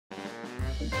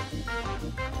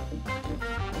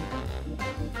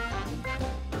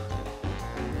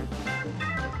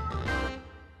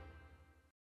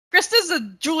Krista's a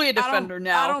Julia defender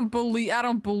now. I don't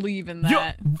believe in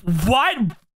that. What?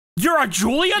 You're a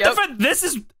Julia defender? This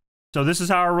is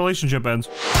how our relationship ends.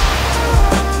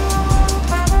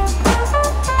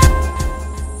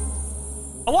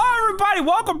 Hello everybody,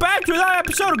 welcome back to another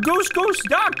episode of Goose Goose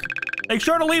Duck. Make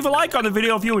sure to leave a like on the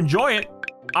video if you enjoy it.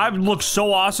 I look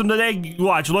so awesome today.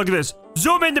 Watch, look at this.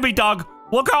 Zoom into me, Doug.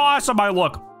 Look how awesome I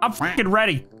look. I'm freaking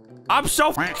ready. I'm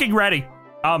so freaking ready.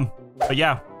 But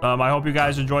yeah, I hope you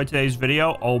guys enjoyed today's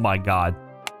video. Oh my god.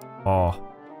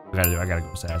 Oh, I gotta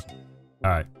go assassin.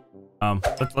 All right.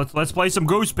 Let's play some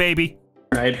Goose, baby.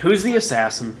 All right, who's the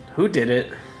assassin? Who did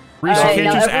it? Reese, you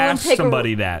can't just ask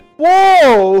somebody that.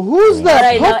 Whoa, who's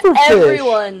that pufferfish?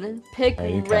 Everyone pick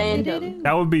random.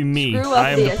 That would be me. Screw up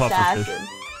I am the assassin. pufferfish.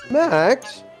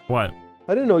 Max? What?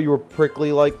 I didn't know you were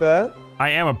prickly like that. I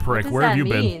am a prick. Where have you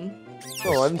been?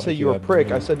 No, I didn't say you were a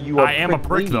prick. I said you are I am a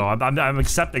prick, though. I'm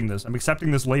accepting this. I'm accepting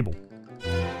this label.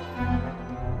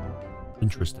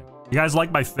 Interesting. You guys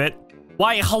like my fit?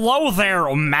 Why, hello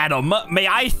there, madam. May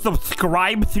I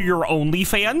subscribe to your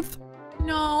OnlyFans?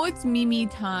 No, it's Mimi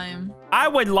time. I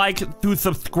would like to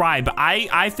subscribe.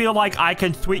 I feel like I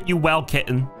can treat you well,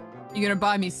 kitten. You gonna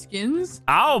buy me skins?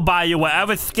 I'll buy you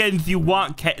whatever skins you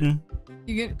want, kitten.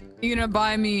 You gonna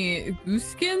buy me goose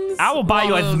skins? I will buy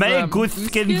you as many goose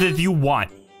skins as you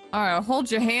want. Alright, I'll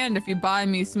hold your hand if you buy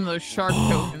me some of those shark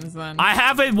tokens then. I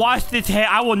haven't washed this hand.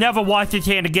 I will never wash this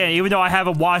hand again, even though I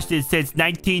haven't washed it since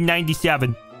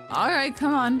 1997. Alright,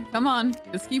 come on.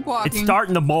 Just keep walking. It's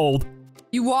starting to mold.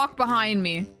 You walk behind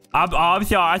me. I'm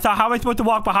sorry. I thought, how am I supposed to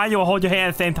walk behind you and hold your hand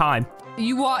at the same time?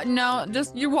 You walk, no,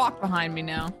 just, you walk behind me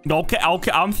now. Okay,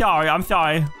 I'm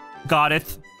sorry. Got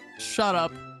it. Shut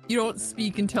up. You don't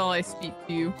speak until I speak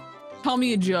to you. Tell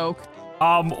me a joke.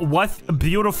 What's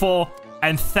beautiful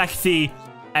and sexy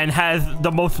and has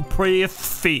the most prettiest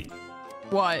feet?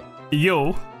 What?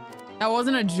 You. That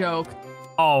wasn't a joke.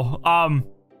 Oh, I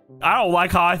don't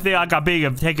like how I feel like I'm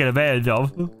being taken advantage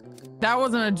of. That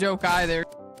wasn't a joke either.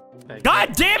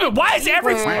 God damn it! Why is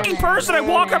every fucking person I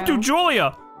walk up to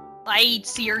Julia? I eat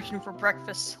sea urchin for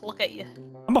breakfast. Look at you.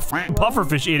 I'm a fucking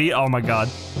pufferfish idiot. Oh my god.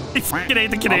 He fucking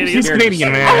ate the Canadian. He's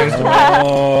Canadian, man.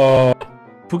 Oh.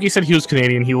 Pookie said he was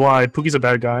Canadian. He lied. Pookie's a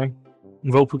bad guy.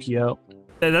 Vote Pookie out.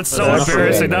 Hey, that's so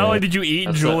embarrassing. Not only did you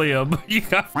eat Julia, but you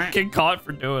got fucking caught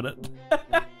for doing it.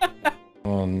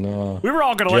 Oh no. We were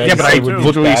all gonna let you but I go, would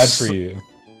literally bad for you.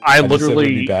 I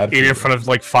literally ate in front of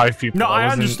like 5 people. No, I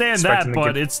understand that,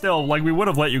 but it's still like we would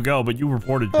have let you go, but you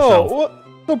reported yourself. Oh, what?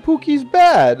 So Pookie's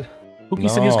bad. Pookie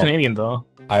said he was Canadian though.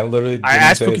 I literally I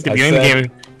asked Pookie at the beginning of the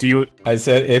game, do you... I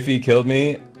said if he killed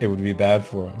me, it would be bad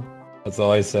for him. That's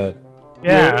all I said.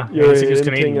 Yeah, you're he was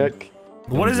Canadian.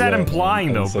 What is that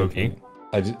implying though, Pookie?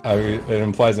 It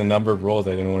implies a number of roles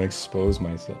I didn't want to expose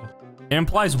myself. It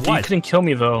implies what? You couldn't kill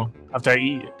me though, after I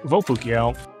eat. Vote Pookie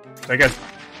out. I guess...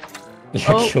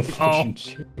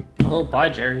 Oh, bye,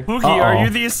 Jerry. Pookie, are you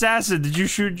the assassin? Did you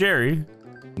shoot Jerry?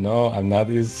 No, I'm not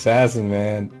the assassin,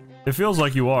 man. It feels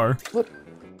like you are. What?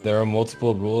 There are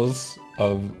multiple rules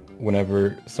of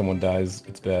whenever someone dies,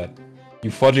 it's bad.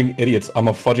 You fudging idiots. I'm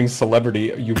a fudging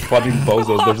celebrity. You fudging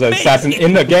bozos. There's an assassin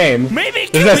in the game. Maybe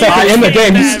there's an assassin in the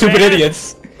game, you stupid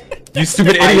idiots. You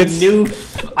stupid idiots.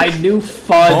 I knew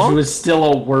fudge was still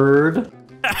a word.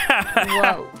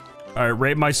 Whoa. Alright,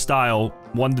 rate my style.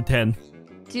 1 to 10.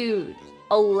 Dude,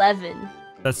 11.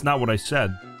 That's not what I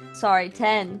said. Sorry,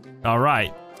 10.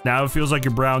 Alright. Now it feels like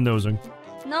you're brown nosing.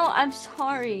 No, I'm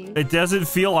sorry. It doesn't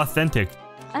feel authentic.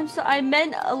 I'm sorry. I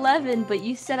meant 11, but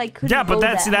you said I couldn't. Yeah, but go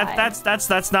that's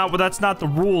not the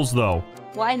rules though.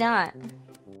 Why not?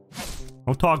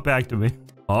 Don't talk back to me.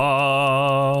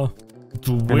 Whoa,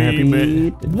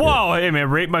 hey man,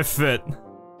 rate my fit.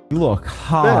 You look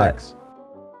hot. Max.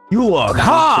 You look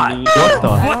hot. What the?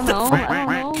 I don't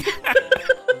know.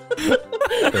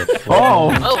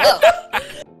 Oh.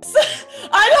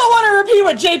 I don't want to repeat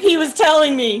what JP was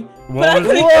telling me, but I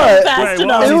couldn't What? get it fast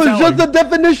enough. It was just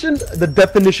the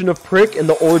definition of prick and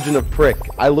the origin of prick.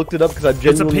 I looked it up because I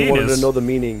genuinely wanted to know the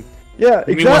meaning. Yeah,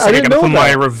 exactly. I didn't know put my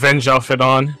that. revenge outfit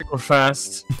on. Go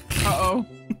fast. Uh-oh.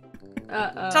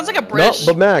 Sounds like a British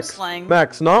No, but slang.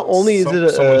 Max, not only is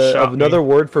it another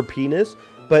word for penis,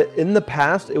 but in the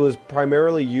past it was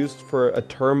primarily used for a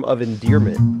term of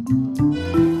endearment.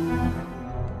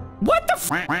 What the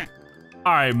f?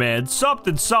 Alright, man.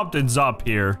 Something's up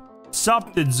here.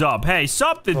 Something's up. Hey,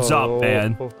 something's up,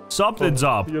 man. Something's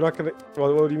up. You're not gonna...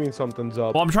 What do you mean something's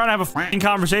up? Well, I'm trying to have a f***ing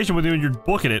conversation with you and you're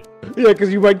booking it. Yeah,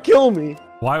 because you might kill me.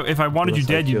 Why? If I wanted you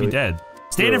dead, you'd be dead.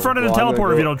 Stand in front of the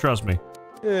teleporter if you don't trust me.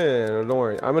 Yeah, don't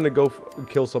worry. I'm gonna go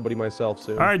kill somebody myself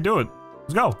soon. All right, do it.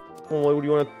 Let's go. Well, what do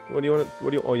you want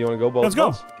to? Oh, you want to go both? Let's go.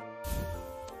 Us?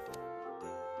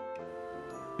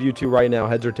 You two right now,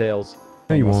 heads or tails?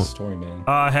 No, you won't. Story, man.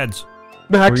 Heads.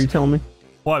 Max. What are you telling me?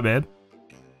 What, man?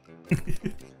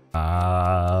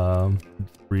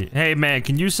 Hey, man,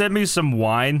 can you send me some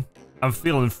wine? I'm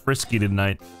feeling frisky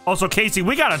tonight. Also, Casey,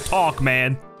 we gotta talk,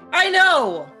 man. I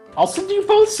know. I'll send you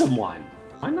both some wine.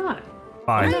 Why not?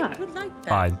 Fine. I would like that.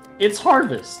 Fine. It's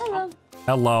harvest. Hello.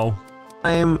 Hello. How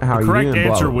The are you correct doing?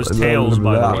 answer was tails,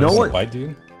 by the way. No one. Bite,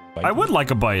 dude? I would like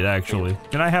a bite, actually.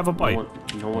 Can I have a bite?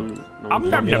 No one.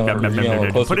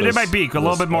 Put it in my beak. A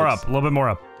little bit more up. A little bit more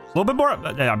up. A little bit more up.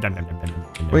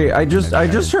 Wait, I just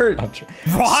heard.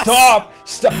 What? Stop!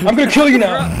 Stop! I'm gonna kill you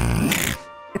now.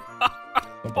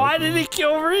 Why did he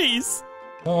kill Reese?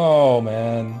 Oh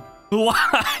man.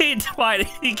 Why? Why did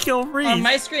he kill Reese? On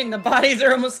my screen, the bodies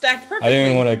are almost stacked perfectly. I didn't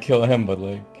even want to kill him, but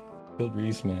like, killed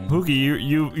Reese, man. Pookie,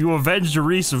 you avenged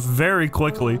Reese very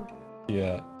quickly.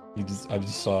 Yeah. I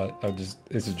just saw it.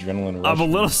 It's adrenaline rush. I'm a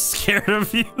little scared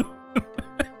of you.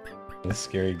 This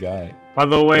scary guy. By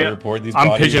the way, report these I'm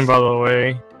bodies. Pigeon, by the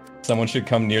way. Someone should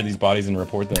come near these bodies and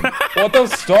report them. What the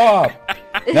stop?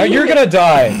 Now you're gonna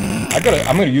die. I'm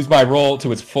gonna use my role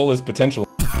to its fullest potential.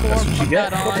 That's what you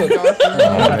get.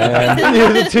 Oh, man.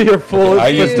 Use it to your fullest I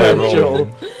used my potential.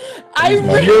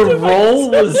 role. Your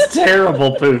roll was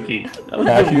terrible, Pookie. That was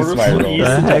I the used worst my one roll. you What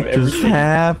the I've heck ever just seen.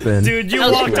 happened? Dude, you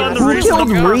walked on the Who Reese in the killed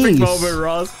perfect Reese? moment,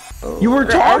 Ross. You were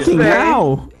talking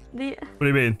now. What do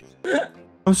you mean?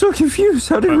 I'm so confused.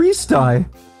 How did Reese die?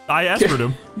 I Espered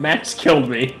him. Max killed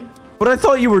me. But I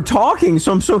thought you were talking,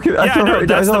 so I'm so confused. Yeah, no,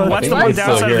 that's the one I still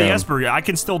downside of the hear him. Esper. I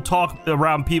can still talk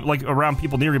around people, like around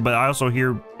people near me, but I also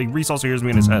hear Reese also hears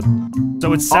me in his head.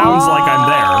 So it sounds like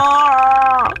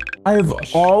I'm I've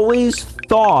always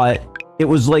thought it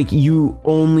was like you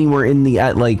only were in the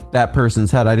like that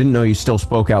person's head. I didn't know you still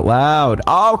spoke out loud.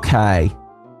 Okay.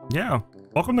 there. Yeah.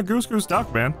 Welcome to Goose Goose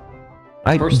Duck, man.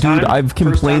 Dude, I've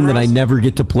complained that I never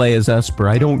get to play as Esper.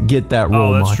 I don't get that role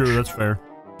Oh, that's much. true. That's fair.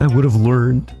 I would have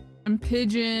learned. I'm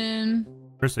Pigeon.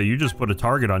 Krista, you just put a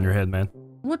target on your head, man.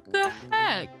 What the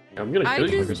heck? I'm gonna I kill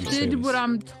you. just did what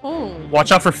I'm told.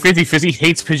 Watch out for Fizzy. Fizzy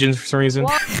hates pigeons for some reason.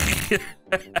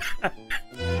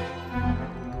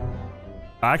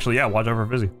 Actually, yeah, watch out for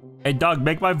Fizzy. Hey, Doug,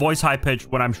 make my voice high pitched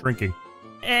when I'm shrinking.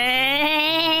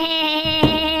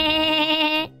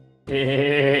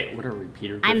 What are we,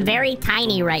 Peter? I'm very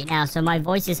tiny right now, so my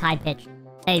voice is high pitched.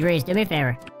 Hey, Reese, do me a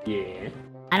favor. Yeah.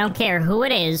 I don't care who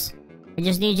it is. I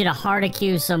just need you to hard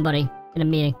accuse somebody in a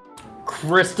meeting.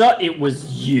 Krista, it was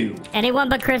you. Anyone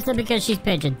but Krista because she's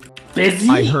pigeon. Busy?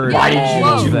 I heard Why did all you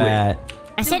of do that.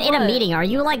 I said in a meeting. Are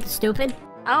you like stupid?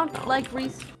 I don't like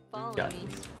Reese following me.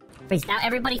 Reese, now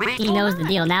everybody fucking knows the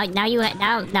deal. Now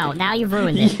you've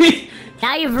ruined it.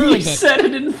 Now you've ruined You it. said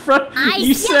it in front. I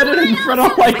You said it in front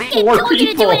of like fucking 4 told you to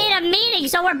do people. it in a meeting,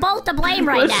 so we're both to blame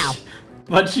right now.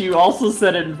 But you also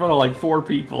said it in front of like 4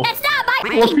 people. That's not my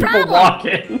 4 fucking people problem.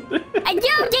 walking. And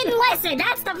you didn't listen.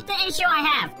 That's the issue I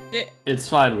have. It's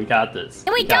fine. We got this.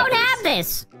 And we don't have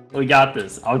this. We got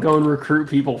this. I'll go and recruit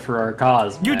people for our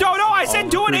cause. You Max. don't know. I said I'll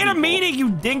do it recruit in a people. meeting, you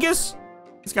dingus.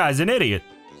 This guy's an idiot.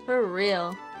 For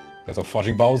real. That's a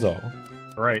𝗙𝗂𝗄𝗏.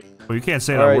 Right. Well, you can't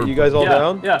say that All right, word. you guys all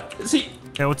down? Yeah. See,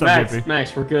 Hey, what's up, Max. JP?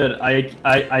 Max, we're good.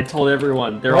 I told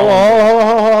everyone. They're Hold all.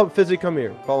 on, hold on. Fizzy, come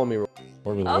here. Follow me.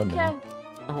 Okay.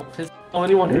 Oh, tell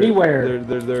anyone anywhere.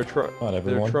 They're Not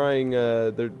everyone. trying.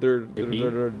 They're.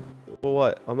 Well,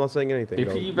 what? I'm not saying anything. JP,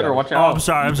 Go. you better Yeah. watch Oh, out. I'm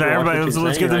sorry. You better watch Everybody, what let's you're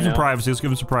give saying them right some now. privacy. Let's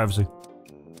give them some privacy.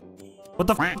 What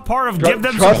the part of Tru- give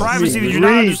them some trust privacy me, did you not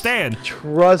Reese. understand?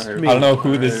 Trust me. I don't know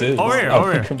who this is. Over here,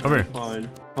 over here, over here.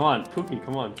 Come on, Pookie,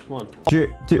 come on. What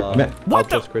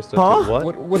the? Krista. Huh?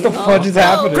 What the fudge is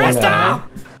happening? Krista!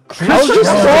 I was just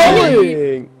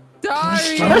stalling.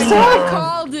 Sorry, I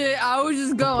called it. I was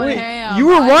just going Wait, ham. you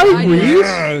were right, I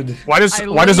Reese. Why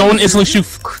does no one instantly shoot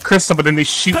Krista, but then they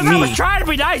shoot Because I was me? trying to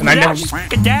be nice, And but I now never- she's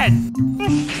fucking dead.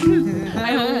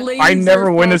 I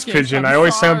never win this laser-focused. pigeon. I I'm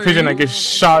always say I'm sorry. pigeon, I get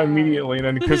shot immediately, and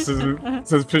then Krista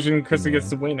says pigeon, Krista gets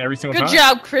to win every single Good time.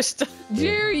 job, Krista.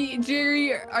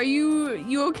 Jerry, are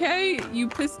you okay? You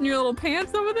pissing your little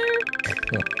pants over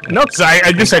there? No, 'cause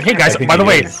I just said, hey guys, I think by the he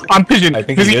way, is. I'm pigeon. I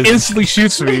think Because he he is. instantly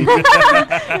shoots me.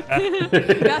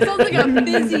 That sounds like a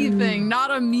Fizzy thing,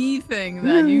 not a me thing.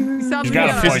 That you sound You like got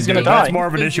a Fizzy's point, gonna dude. That's die. more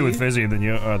of an issue with Fizzy than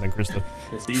you, than Krista.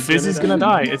 Fizzy's gonna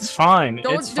die. It's fine.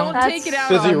 Don't It's fine. take it out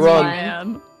Fizzy, on me, run.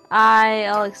 man.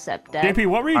 I'll accept that. JP,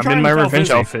 what were you I'm trying in to my tell revenge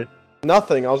Fizzy? outfit.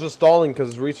 Nothing. I was just stalling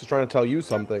because Reese was trying to tell you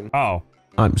something. Oh.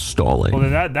 I'm stalling. Well,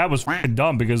 then that was fucking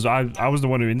dumb because I was the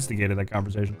one who instigated that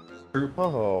conversation.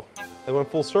 Oh, they went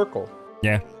full circle.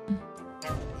 Yeah.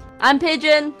 I'm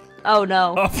Pigeon. Oh no.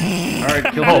 All right,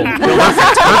 kill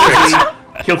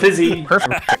Perfect. Kill Fizzy.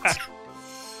 Perfect.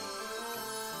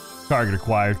 Target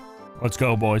acquired. Let's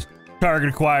go, boys. Target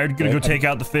acquired. Gonna go take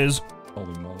out the Fizz.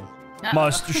 Holy moly.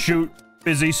 Must shoot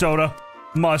FizzySoda.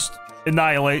 Must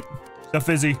annihilate the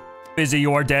Fizzy. Fizzy,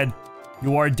 you are dead.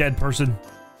 You are a dead person.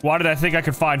 Why did I think I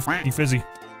could find Fizzy?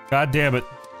 God damn it.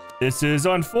 This is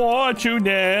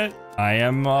unfortunate. I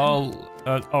am all...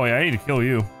 oh, yeah, I need to kill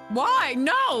you. Why?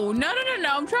 No.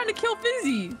 I'm trying to kill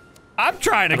Fizzy. I'm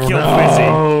trying to kill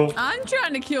Fizzy. I'm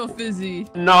trying to kill Fizzy.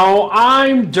 No,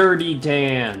 I'm Dirty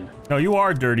Dan. No, you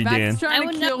are Dirty Dan. Max trying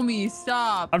to kill me.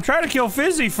 Stop. I'm trying to kill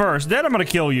Fizzy first, then I'm gonna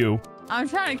kill you. I'm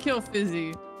trying to kill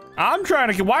Fizzy. I'm trying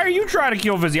to kill... Why are you trying to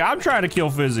kill Fizzy? I'm trying to kill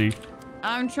Fizzy.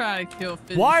 I'm trying to kill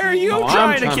Fizzy. Why are you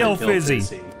trying to kill Fizzy?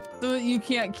 So that you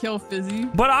can't kill Fizzy.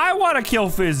 But I want to kill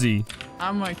Fizzy.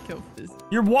 I'm gonna kill Fizzy.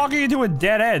 You're walking into a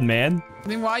dead end, man.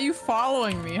 Then why are you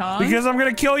following me, huh? Because I'm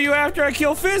gonna kill you after I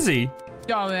kill Fizzy.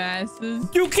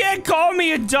 Dumbasses. You can't call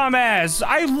me a dumbass.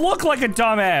 I look like a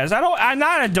dumbass. I'm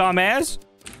not a dumbass.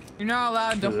 You're not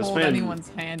allowed to hold anyone's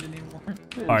hand anymore.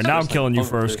 All right, now I'm killing you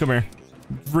first. Come here.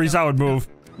 Reese, I would move.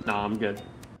 No, I'm good.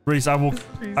 Reese, I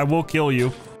will kill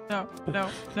you. No. A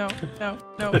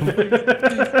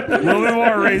little bit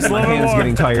more, Reese. A little bit more.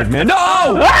 Getting tired, man.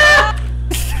 No!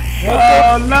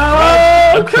 Oh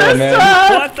no! Okay,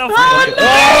 What the fuck?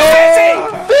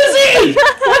 Fizzy!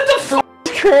 What the fuck?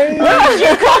 Crazy!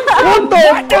 What the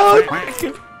fuck?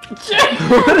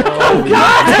 Oh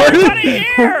God! Everybody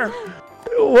here!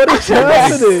 What is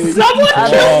happening? Someone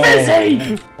kill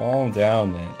Fizzy! Calm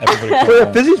down, man. Everybody calm Wait,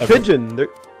 down. Fizzy's pigeon.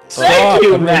 Thank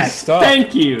you, Max. Stop.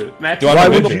 Thank you, Max. Do I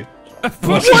have a pigeon?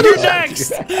 What is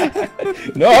next?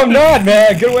 No, I'm not,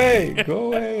 man. Get away.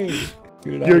 Go away.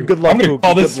 You're good luck. I'm gonna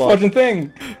call this Good luck. fucking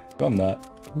thing. No, I'm not.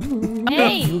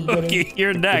 Hey. Okay,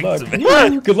 you're next. Good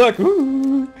luck. Good luck.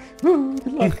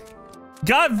 Good luck.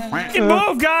 God, fucking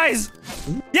move, guys!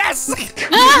 Yes!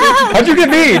 How'd you get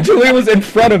me? Julia was in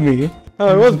front of me.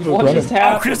 Oh, it was What just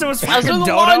happened? Krista was I was fucking doing the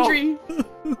dodo. laundry.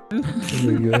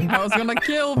 I was gonna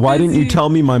kill Why didn't you Fizzy. tell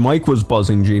me my mic was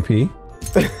buzzing, JP?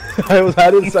 I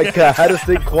had to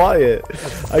stay quiet.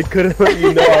 I couldn't let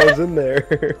you know I was in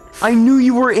there. I knew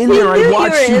you were in there. I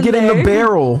watched you get in the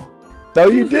barrel. No,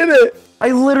 you did it. I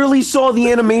literally saw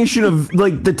the animation of,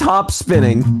 like, the top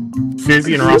spinning.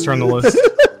 Fizzy and Ross are on the list.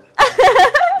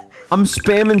 I'm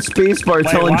spamming spacebar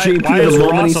telling why JP is the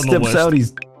moment he Ross on the steps list? out,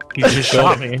 he's... He just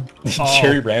shot me.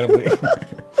 Cherry randomly.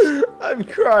 I'm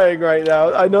crying right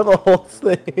now. I know the whole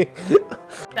thing.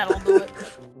 That'll do it.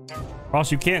 Ross,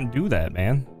 you can't do that,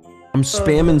 man. I'm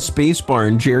spamming spacebar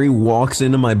and Jerry walks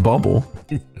into my bubble.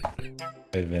 I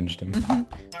avenged him.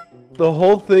 The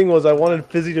whole thing was I wanted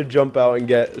Fizzy to jump out and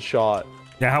get shot.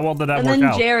 Yeah, how well did that And work then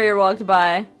out? Jerry walked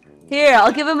by. Here,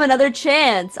 I'll give him another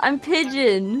chance. I'm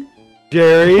Pigeon.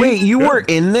 Jerry? Wait, you were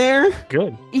in there?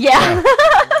 Good. Yeah.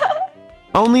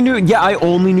 I only knew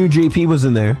JP was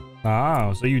in there.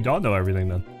 Oh, so you don't know everything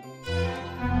then.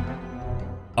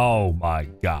 Oh my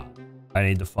God. I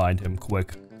need to find him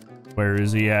quick. Where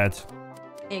is he at?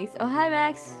 Thanks. Oh, hi,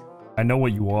 Max. I know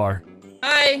what you are.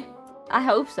 Hi. I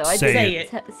hope so. I Say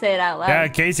didn't say it out loud. Yeah,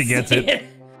 Casey gets it.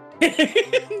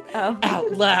 Oh.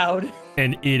 Out loud.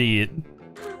 An idiot.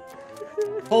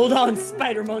 Hold on,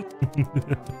 Spider Monkey.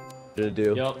 What to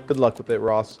do? Yep. Good luck with it,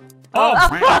 Ross.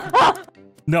 Oh!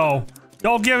 No.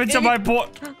 Don't give it to my boy.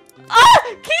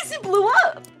 Ah! Casey blew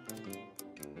up!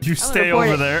 You stay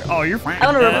over there. Oh, you're I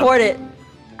want to report it.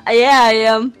 Yeah, I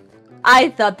am. I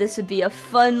thought this would be a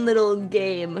fun little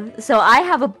game. So I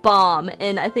have a bomb,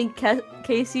 and I think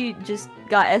Casey just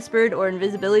got Espered or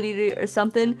invisibility or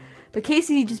something. But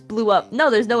Casey just blew up. No,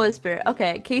 there's no Esper.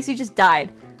 Okay, Casey just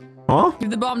died. Huh? Give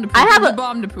the bomb to Pookie. I have Give the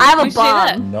bomb to Pookie. I have a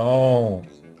bomb. No.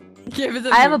 Give it to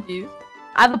I have Pookie.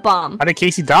 I have a bomb. How did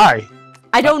Casey die?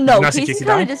 I don't Did know. you not see Casey Casey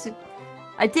kind die? of just.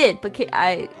 I did, but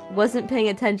I wasn't paying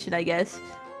attention, I guess.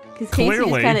 Because Casey just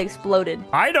Clearly. kind of exploded.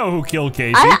 I know who killed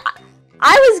Casey.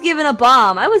 I was given a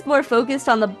bomb. I was more focused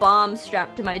on the bomb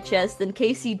strapped to my chest than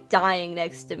Casey dying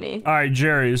next to me. All right,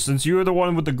 Jerry, since you're the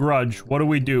one with the grudge, what do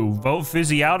we do? Vote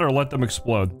Fizzy out or let them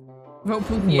explode? Vote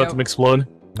Pookie Let out. them explode.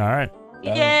 All right.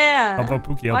 Yeah. I'll vote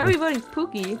Pookie out. Why are we voting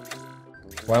Pookie?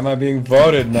 Why am I being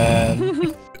voted,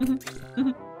 man?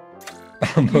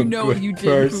 I'm a You know what good you did,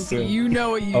 person. Pookie. You know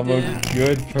what you I'm did. a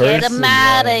good person. Get him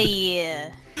out of man.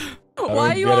 here. Why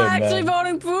are you get all it, actually man.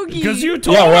 voting Pookie? Because you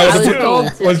told Yeah, us was to. told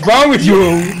to. What's wrong with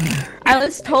you? I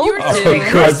was told You're to. too.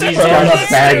 Because he's got a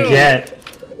baguette.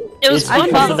 It was It's fun.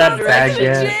 because of that Listen to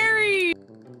baguette. Jerry.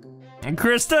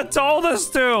 Krista told us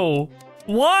to.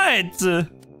 What?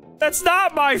 That's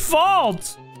not my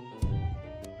fault.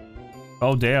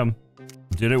 Oh damn!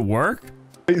 Did it work?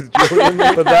 But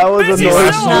that was Fizzy,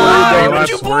 annoying. so why would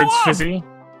you Last blow words, up? Fizzy?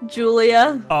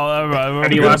 Julia. Oh,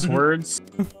 Any last words?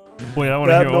 Wait, I want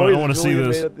to hear. I want to see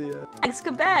this. Max,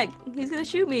 come back. He's gonna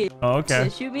shoot me. Oh, He's gonna okay.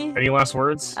 shoot me. Any last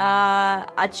words?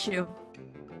 Achoo.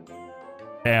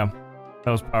 Damn,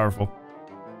 that was powerful.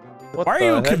 What Why are the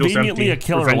you heck? conveniently a Empty.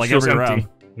 killer Revenge like feels every empty. round?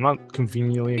 I'm not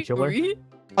conveniently a killer.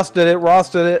 Ross did it. Ross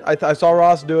did it. I saw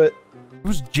Ross do it.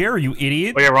 Who's Jerry, you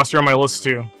idiot? Oh yeah, Ross, you're on my list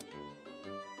too.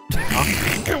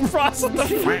 Ross, what the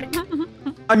frick?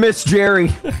 I miss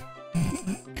Jerry.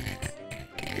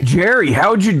 Jerry,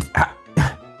 how'd you...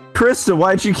 Krista,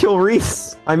 why'd you kill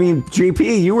Reese? I mean,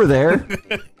 JP, you were there.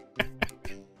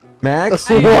 Max?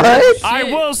 What? I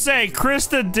will say,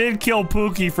 Krista did kill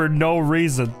Pookie for no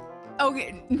reason.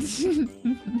 Okay.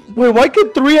 Wait, why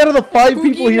could 3 out of the 5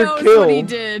 people Pookie here knows kill? what he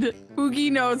did.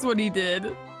 Pookie knows what he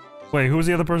did. Wait, who's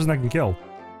the other person that can kill?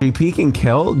 JP can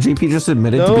kill? JP just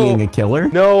admitted to being a killer?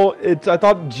 No, I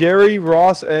thought Jerry,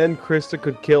 Ross, and Krista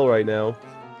could kill right now.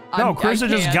 No, Krista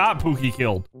just got Pookie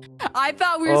killed. I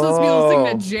thought we were supposed to be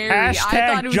listening to Jerry. I Hashtag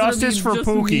thought it was justice gonna be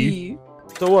for just Pookie. me.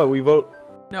 So what? We vote?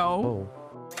 No.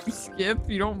 Skip,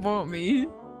 you don't vote me.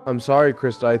 I'm sorry,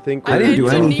 Krista. I think I didn't do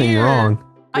anything wrong.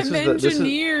 I'm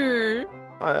engineer.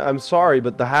 I'm sorry,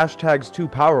 but the hashtag's too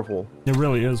powerful. It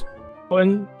really is.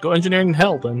 Go engineering in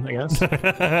hell then, I guess.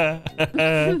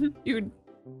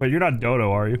 But you're not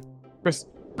Dodo, are you? Chris is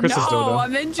No, Dodo.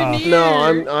 I'm engineer.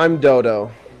 No, I'm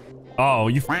Dodo. Oh,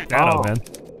 you f***ed that up, man.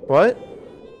 What?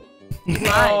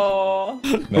 Oh.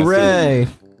 Hooray.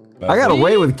 I got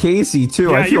away with Casey,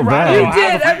 too. Yeah, I feel you're right. bad. I don't know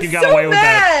how the fuck I'm you got so away with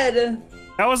that. mad.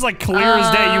 That was like clear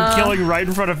as day, you killing right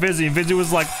in front of Fizzy, and Fizzy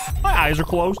was like, my eyes are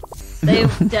closed. They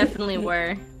definitely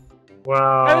were.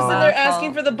 Wow. I was in there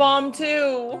asking for the bomb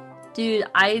too. Dude,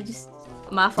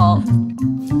 my fault.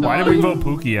 Why did we vote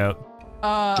Pookie out?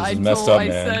 I messed told, up, I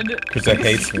man. said, Because I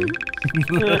hates me.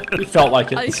 It felt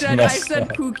like it. I said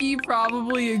Pookie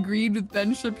probably agreed with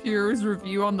Ben Shapiro's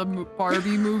review on the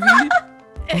Barbie movie.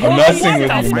 I'm messing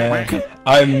with you, man.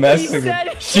 I'm messing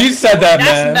with She said that,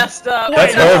 man. That's messed up.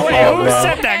 That's her fault, Who man.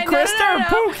 said that, Krista or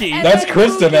Pookie? And That's then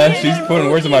Krista, man. She's putting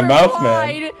words in my mouth,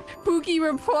 man. Pookie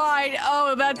replied,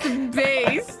 "Oh, that's a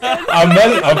base." I'm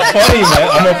funny, man.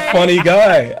 I'm a funny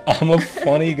guy. I'm a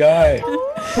funny guy.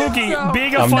 Pookie,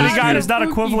 being a I'm funny just guy kidding. is not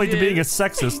equivalent to being a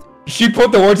sexist. She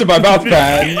put the words in my mouth,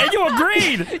 man. And you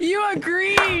agreed! You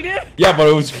agreed. Yeah, but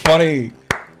it was funny.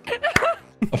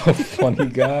 I'm a funny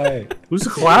guy. Who's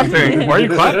clapping? Why are you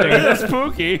clapping? That's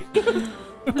Pookie.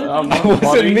 That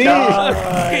wasn't me.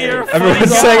 You're a funny Everyone's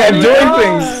guy. saying I'm doing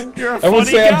things. You're a Everyone's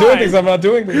funny saying I'm doing guy. things. I'm not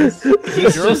doing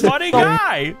things. You're a funny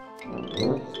guy.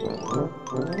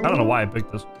 I don't know why I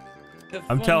picked this.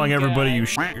 I'm telling everybody you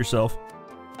shit yourself.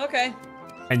 Okay.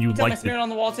 And you Tell my liked spirit it. on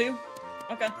the wall too.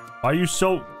 Okay. Why are you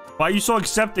so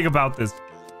accepting about this?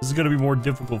 This is gonna be more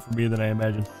difficult for me than I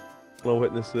imagined. I'll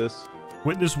witness this.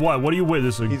 Witness what? What are you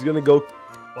witnessing? He's gonna go.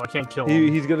 Well, I can't kill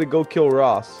him. He's gonna go kill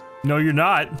Ross. No, you're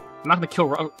not. I'm not gonna kill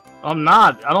Ross. I'm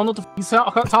not. I don't know what the f he's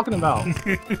talking about. What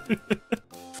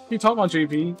are you talking about,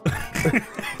 JP?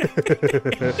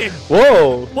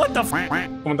 Whoa! What the f?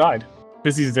 Someone died.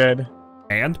 Fizzy's dead.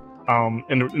 And?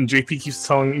 And JP keeps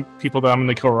telling people that I'm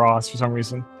gonna kill Ross for some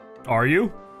reason. Are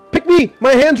you? Pick me!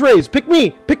 My hand's raised! Pick me!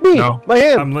 Pick me! No. My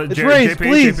hand! It's raised,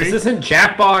 please! This isn't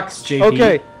Jackbox, JP.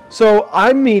 Okay, so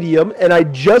I'm medium, and I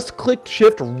just clicked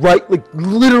shift right, like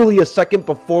literally a second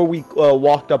before we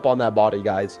walked up on that body,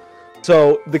 guys.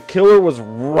 So the killer was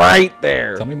right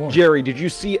there. Tell me more. Jerry, did you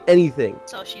see anything?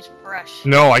 So she's fresh.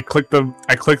 No, I clicked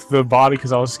the body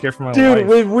because I was scared for my Dude,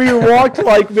 life. if we walked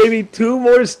like maybe 2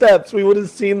 more steps, we would have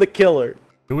seen the killer.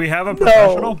 Do we have a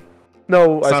professional?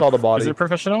 No, It's I not- saw the body. Is it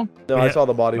professional? No, I saw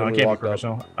the body No, when it we can't be walked up.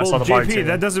 professional. I Well, saw the body JP, too.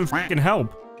 that doesn't fucking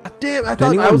help. Damn, I Did thought I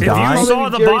anyone was. If die? you saw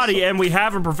the Jerry body and we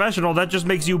have a professional, that just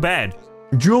makes you bad.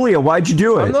 Julia, why'd you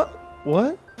do I'm it? not.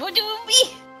 What? What do we?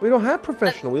 We don't have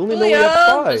professional. We only know we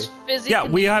have spy. Yeah,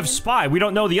 we have spy. We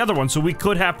don't know the other one, so we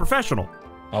could have professional.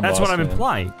 That's what I'm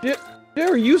implying.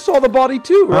 Jerry, you saw the body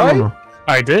too, I don't right? know.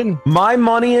 I did. My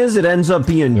money is it ends up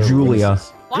being Julia.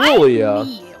 Why Julia.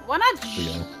 me? Why not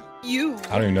you?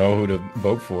 I don't even know who to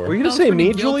vote for. Were you gonna Sounds say pretty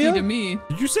me, guilty Julia? to me.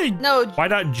 Did you say No, why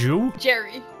not Jew?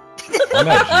 Jerry. Why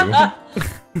not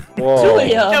you? Whoa.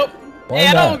 Julia. Nope. Why Yeah,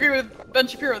 I not? don't agree with Ben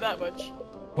Shapiro that much.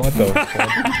 What the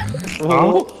fuck?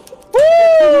 Whoa.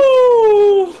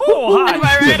 Oh, hi. Am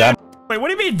I right? That Wait, what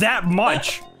do you mean that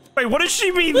much? Wait, what does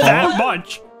she mean that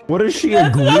much? What does she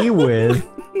agree with?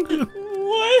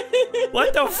 What?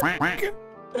 What the fuck?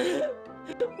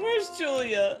 Where's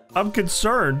Julia? I'm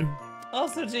concerned.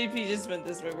 Also, JP just went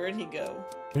this way. Where'd he go?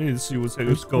 I need to see what's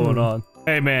going on.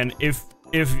 Hey man, if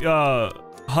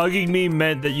hugging me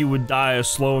meant that you would die a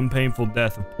slow and painful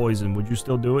death of poison, would you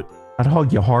still do it? I'd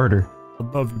hug you harder. I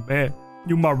love you, man.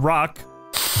 You my rock.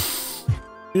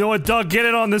 You know what, Doug? Get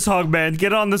in on this hug, man.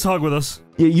 Get on this hug with us.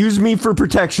 Yeah, use me for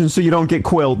protection so you don't get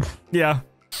quilled. Yeah.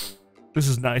 This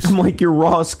is nice. I'm like your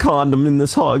Ross condom in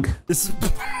this hug. This is...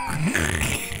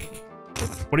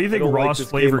 What do you think Ross like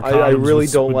flavored game. condoms I really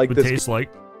don't would, like would this taste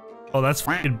like? Oh, that's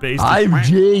fucking basic. I'm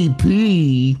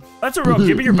JP. That's a real.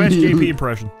 Give me your best JP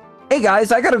impression. Hey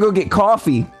guys, I gotta go get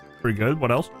coffee. Pretty good.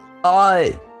 What else?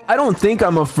 I don't think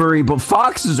I'm a furry, but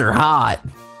foxes are hot.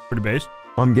 Pretty base.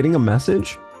 I'm getting a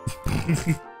message.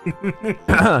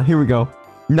 Here we go.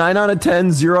 9 out of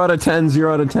 10, 0 out of 10,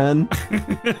 0 out of 10.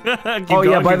 Oh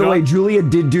yeah, by the way, Julia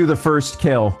did do the first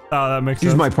kill. Oh, that makes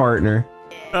sense. She's my partner.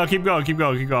 Oh, keep going, keep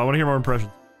going, keep going. I want to hear more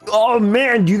impressions. Oh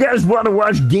man, do you guys want to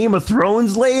watch Game of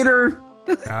Thrones later?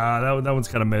 That one's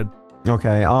kind of mid.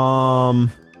 Okay, I'm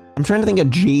trying to think of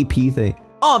JP thing.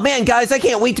 Oh man, guys, I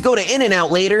can't wait to go to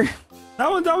In-N-Out later. That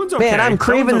one's okay. Man, I'm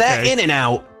craving that okay.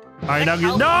 In-N-Out. All right, now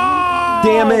get... No!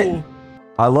 Damn it.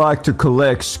 I like to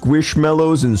collect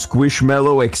Squishmallows and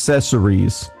Squishmallow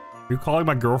accessories. You're calling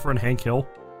my girlfriend Hank Hill?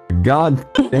 God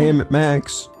damn it,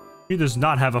 Max. He does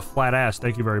not have a flat ass.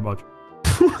 Thank you very much.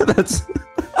 That's...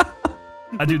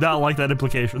 I do not like that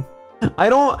implication. I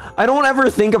don't ever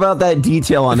think about that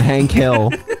detail on Hank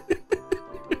Hill.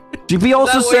 GP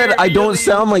also said I don't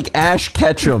sound like Ash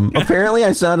Ketchum. Apparently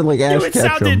I sounded like Ash It Ketchum.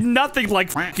 sounded nothing like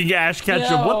fucking Ash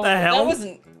Ketchum. No, what the hell? That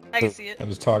wasn't... I can see it. I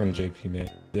was talking to JP, man.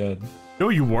 Dead. No,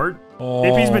 you weren't. Oh.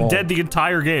 JP's been dead the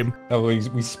entire game. Oh,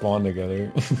 we spawned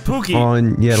together. Pookie, Oh,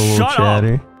 and you had a little shut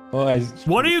chatter. up. Well,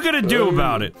 What are you gonna do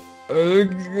about it? What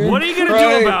are you gonna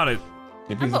do about it?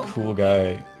 JP's a cool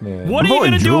guy, man. What are you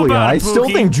gonna do Julia. about it, I still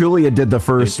Pookie? think Julia did the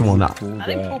first one. Cool I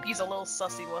think guy. Pookie's a little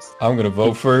sussy. I'm gonna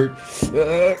vote for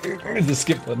the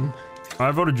skip button.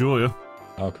 I voted Julia.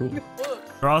 Oh, cool.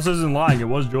 Ross isn't lying. It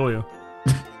was Julia.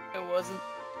 It wasn't.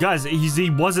 Guys, he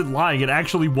wasn't lying. It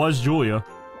actually was Julia.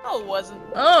 No, it wasn't.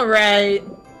 All right.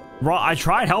 I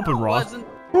tried helping No, it Ross. wasn't.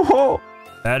 Oh,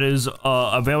 That is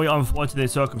a very unfortunate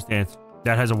circumstance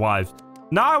that has arrived.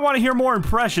 Now I want to hear more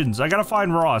impressions. I gotta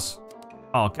find Ross.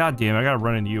 Oh god damn! I gotta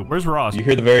run into you. Where's Ross? You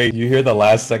hear the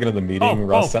last second of the meeting.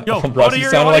 Ross, yo, Ross, you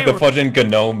sounded like the fudging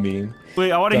Gnome meme.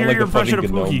 Wait, I want to hear like your the impression of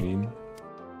fudging Pookie. Gnome meme.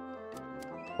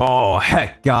 oh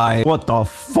heck, guy. What the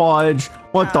fudge?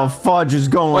 What the fudge is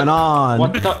going on?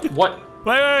 What the what?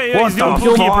 Wait, What he's doing the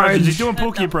Pookie impressions. He's fudge?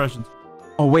 doing Pookie impressions.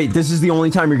 Oh wait, this is the only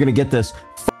time you're gonna get this.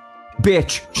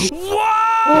 Bitch.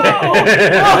 Whoa!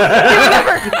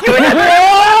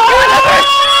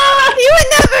 You would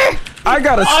never. I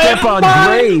gotta step on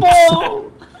grapes.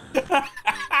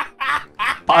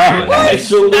 I'm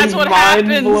actually That's what mind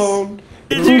happens. blown.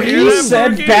 Did you hear Pookie that,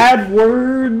 said Pookie? bad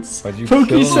words. Why'd you Pookie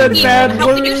kill said me? bad How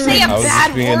words. could you say a I was bad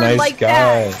just being a word nice like guy.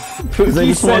 that? Because I Pookie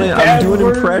just said wanted, I'm bad doing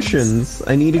words. impressions.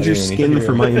 I needed I your didn't skin hear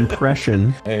for it. my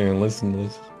impression. I didn't even listen to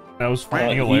this. That was fucking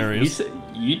He hilarious. said,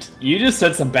 you just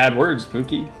said some bad words,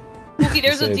 Pookie. Pookie,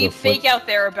 there's Say a the deep flip. fake out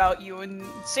there about you and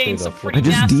saying Say some the pretty I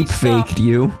just nasty deep stuff. faked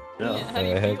you. Yeah. Yeah, how do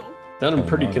you Go ahead. feel? Sounded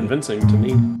pretty Oh, convincing to me.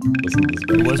 Listen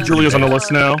to this. Was Julia's on the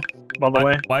list now, by the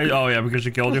way. Why? Oh yeah, because she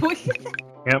killed you.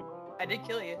 Yep. I did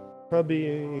kill you.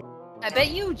 Probably. I bet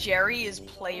you Jerry is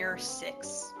player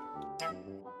 6.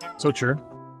 So true.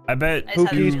 I bet I just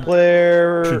had a Pookie's feeling.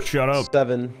 player. should shut up.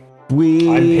 7. We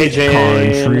pigeon.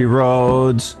 country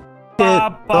roads.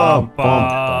 Ba, ba, Bum,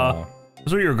 ba.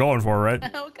 That's what you were going for, right?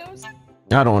 How it goes?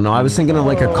 I don't know. I was thinking of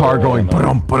like a car going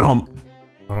ba-dum, ba-dum.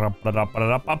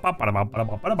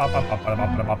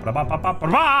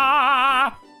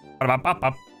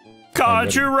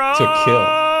 Country road To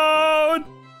kill.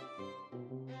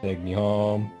 Take me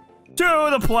home.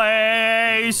 to the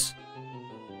place,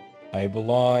 I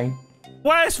belong.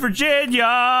 West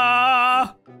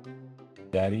Virginia.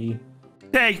 Daddy.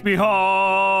 Take me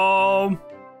home.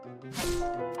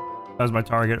 That was my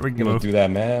target. We can Gonna move. do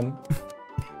that, man.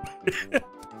 I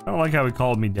don't like how he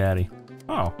called me daddy.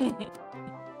 Oh.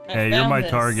 I Hey, you're found my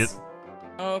this. target.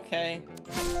 Okay.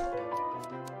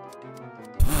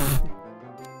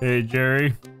 Hey,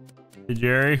 Jerry. Hey,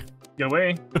 Jerry. Get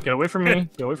away. Get away from me.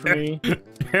 Get away from me.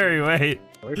 Jerry, wait.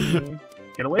 Get away from me.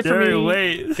 Get away from Jerry, me.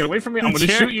 wait. Get away from me. I'm gonna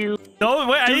Jerry- shoot you. No,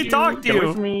 wait, I Shoot need to talk to Get away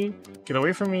you. from me. Get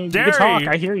away from me. You Jerry. can talk.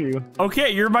 I hear you.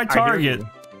 Okay, you're my I hear target. you.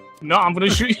 No, I'm gonna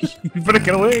shoot you. You better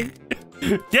get away.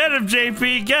 Get him,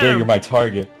 JP, get Jerry, him. you're my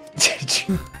target.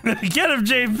 Get him,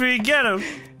 JP, get him.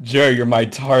 Jerry, you're my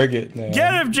target, man.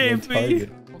 Get him, You're my JP. target.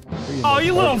 Oh,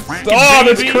 you little Oh,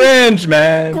 that's cringe,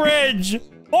 man. Cringe.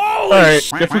 Holy Alright,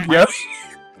 shit. get Pookie out.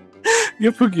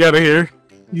 Get Pookie out of here.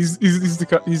 He's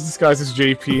disguised as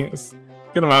JP. Let's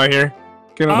get him out of here.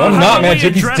 Get him I'm not, man.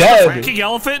 JP's The dead. freaking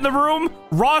elephant in the room?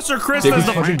 Ross or Chris as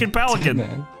the freaking pelican?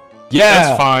 Man. Yeah.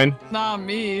 That's fine. Not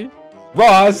me.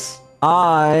 Ross.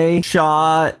 I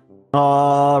shot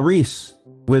Reese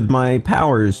with my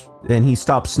powers, and he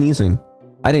stopped sneezing.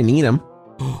 I didn't eat him.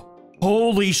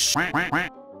 Holy shit.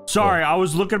 Sorry, I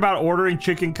was looking about ordering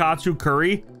chicken katsu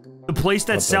curry. The place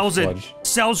that sells it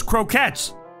sells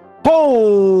croquettes.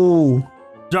 Oh!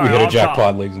 Sorry, We hit a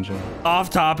jackpot, ladies and gentlemen. Off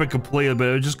topic completely, but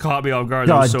it just caught me off guard.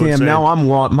 God was so damn! insane. Now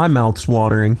my mouth's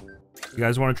watering. You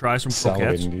guys want to try some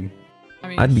croquettes? I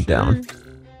mean, I'd be down.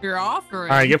 You're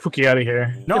offering. Alright, get Pookie out of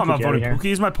here. No, Get I'm not Pookie outta voting. here.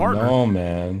 Pookie is my partner. No,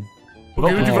 man.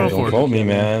 Pookie, who'd you vote Don't for? vote me,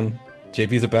 man.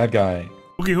 JP's a bad guy.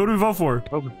 Pookie, who do we vote for?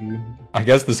 I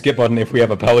guess the skip button if we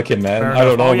have a pelican, man. Fair I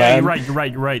don't enough. know, Oh, yeah, man.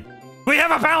 you're right. We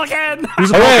have a pelican! Who's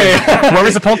a Hooray! pelican?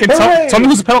 Whoever's the pelican, tell me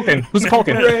who's the pelican. Who's the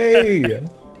pelican? Hooray!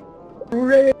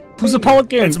 Hooray! Who's the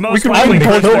pelican? It's most can likely win.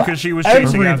 Krista because she was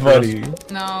chasing after us. Everybody.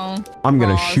 No. I'm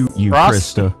gonna Ross. shoot you,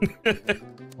 Ross? Krista. I can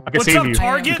What's save up, you.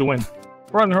 Target? You can win.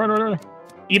 Run.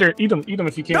 Eat him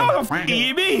if you can. No, don't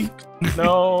eat me!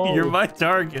 No. You're my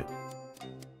target.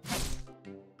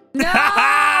 No!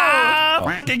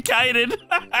 Fucking kited.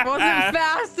 Wasn't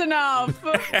fast enough.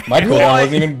 My cooldown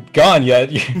wasn't even gone yet.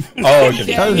 Oh,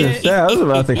 okay. I was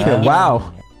about to kill.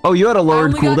 Wow. Oh, you had a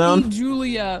lowered I only got cooldown? eat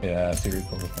Julia. Yeah,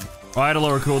 seriously. I had a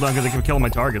lower cooldown because I kept killing my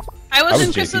targets. I was was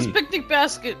in Chris's JP. picnic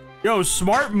basket. Yo,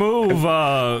 smart move,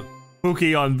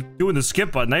 Pookie, on doing the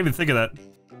skip button. I didn't even think of that.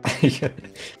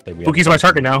 Pookie's my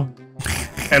target now.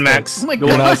 And Max. Oh my We're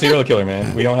not a god. serial killer,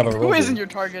 man. We don't have a Who role. isn't your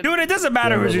target? Dude, it doesn't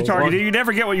matter Yeah, who's your well, target. You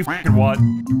never get what you fucking want.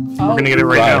 We're gonna get it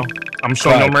right Cry. now. I'm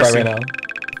showing no Cry mercy. right now.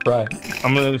 Cry.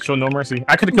 I'm gonna show no mercy.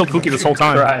 I could have killed Pookie this whole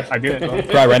time. Cry. I didn't.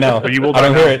 Cry right now. But you will I die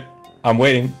don't now. hear it. I'm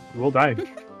waiting. You will die.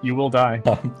 You will die.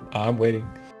 I'm waiting.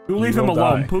 You leave You him will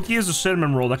alone. die. Pookie is a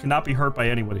cinnamon roll that cannot be hurt by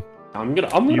anybody. I'm gonna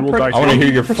You will die. I want to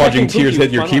hear your Protecting fudging tears Pookie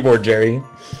hit your with keyboard, Jerry.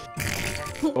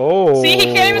 Oh. See, he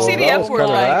can't even see the that F was word,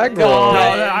 kinda like, aggro.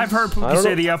 God. No, I've heard I Pookie don't say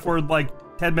know. the F word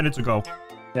like 10 minutes ago.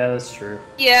 Yeah, that's true.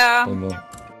 Yeah.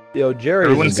 Yo, Jerry,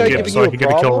 Everyone is this guy skip giving so I you can a get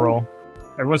a kill problem? roll.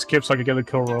 Everyone skip so I can get a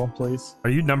kill roll, please. Are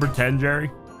you number 10,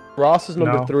 Jerry? Ross is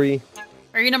number No. 3.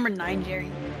 Are you number 9,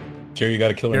 Jerry? Jerry, you got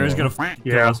to kill him. Jerry's man. gonna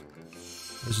kill Yeah. us.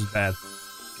 This is bad.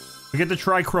 We get to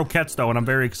try croquettes though, and I'm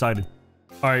very excited.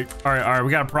 All right. We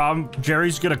got a problem.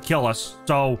 Jerry's gonna kill us.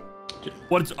 So,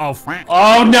 what's oh?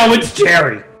 Oh no, it's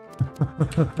Jerry.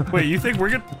 Wait, you think we're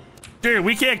gonna? Jerry,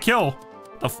 we can't kill.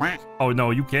 The oh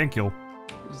no, you can kill.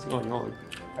 What's going on?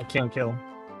 I can't kill.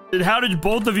 Then how did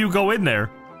both of you go in there?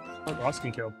 Ross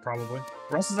can kill, probably.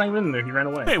 Ross is not even in there. He ran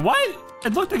away. Hey, why?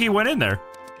 It looked like he went in there.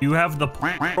 You have the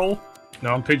roll.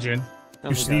 No, I'm pigeon.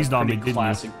 You sneezed on me, didn't you?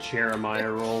 Classic Jeremiah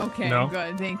roll. Okay, No.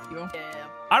 good. Thank you. Yeah.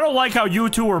 I don't like how you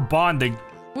two are bonding.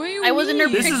 What do you I was in her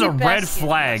mean? This is a picnic red basket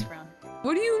flag. last round.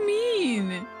 What do you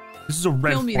mean? This is a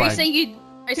red Kill me. Are you flag. saying you?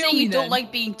 Are you Kill saying me you don't then.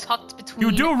 like being tucked between?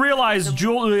 You do realize the-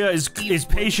 Julia is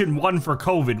patient 1 for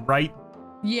COVID, right?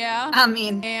 Yeah. I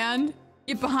mean, And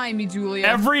get behind me, Julia.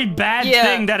 Every bad Yeah.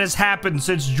 thing that has happened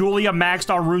since Julia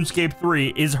maxed on RuneScape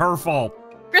 3 is her fault.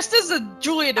 Krista's a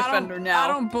Julia defender now. I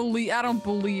don't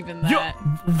believe in You, that.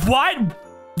 what?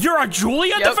 You're a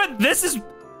Julia Yep. defender? This is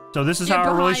Get how our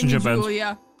behind relationship me, ends.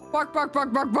 Julia. Bark, bark,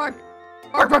 bark, bark, bark.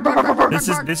 Bark, bark, bark, bark, bark,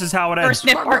 bark. This is how it ends. First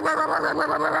nip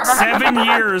bark. 7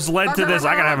 years led to this.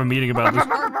 I gotta have a meeting about this.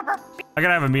 I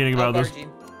gotta have a meeting about this.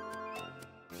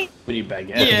 We need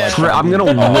baguette. Yeah. I'm gonna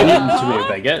Oh, wait. too many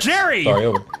baguettes. Jerry! Sorry,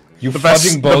 over. You The best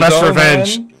fudging bozo,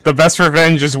 revenge. man. The best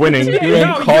revenge is winning. You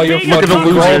didn't call your being a fucking cuckold.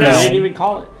 loser, Losers. You didn't man. even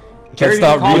call it. That's Jerry not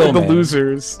didn't call real, it. Look at the man.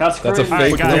 losers. That's That's a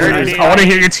crazy. fake Alright, guys, loser. I want to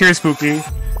hear your tears, Spooky.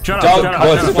 Shut up, Doug shut up,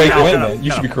 was shut up, fake shut up, win, shut up, man. You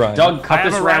shut should be up. crying. Doug, I cut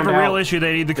have this a round real out. issue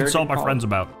they need to Jerry consult my didn't friends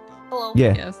about. Hello.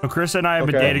 Yeah. Yes. So Chris and I have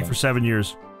been Okay. dating for 7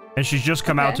 years, and she's just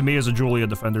come out Okay. to me as a Julia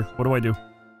defender. What do I do?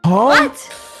 Huh?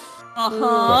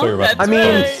 thought you were about That's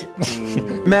to I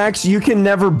mean, right. Max, you can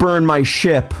never burn my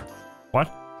ship. What?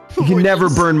 You can never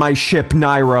burn my ship,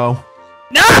 Nairo.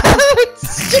 No!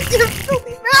 Stick your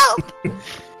filthy mouth!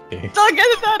 Doug,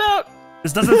 edit that out!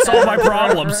 This doesn't solve my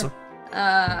problems.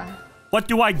 Uh, What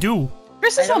do I do?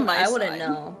 Chris is on my I wouldn't side.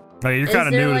 know. Hey, you're Is kind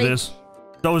of there, new like- to this.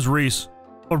 So is Reese.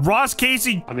 But Ross,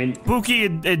 Casey, I mean, Pookie,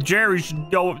 and Jerry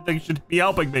should know. They should be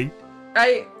helping me.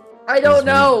 I don't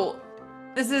know.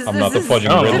 This is. I'm not the fudging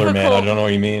Oh. Riddler, man. I don't know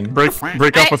what you mean. Break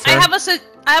up with I her. have a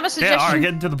suggestion. Yeah, all right,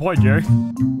 getting to the point, Jerry.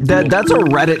 That's a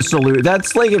Reddit salute.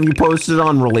 That's like if you posted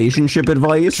on relationship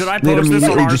advice. Should I they'd post this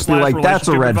on immediately r just be slash like, "That's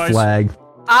a relationship red advice?" flag."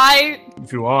 I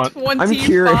if you want.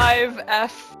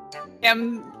 25F.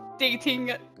 am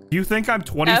dating. You think I'm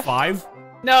 25?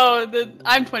 No,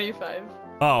 I'm 25.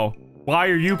 Oh. Why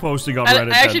are you posting on I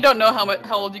Reddit? actually don't know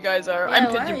how old you guys are. Yeah, I'm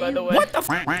pigeon, by the way. What the f?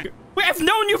 I've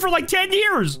known you for like 10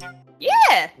 years! Yeah!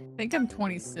 I think I'm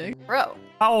 26. Bro.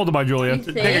 How old am I, Julia? You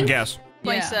Take think? a guess.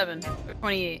 27. Or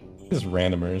 28. Just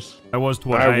randomers. I was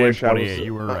 20. I wish I 28. was-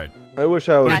 You were right. I wish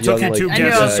I was I took young you two like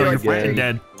guesses, so you you're again. fucking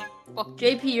dead.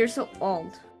 JP, you're so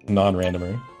old.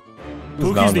 Non-randomer.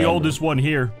 Pookie's the oldest one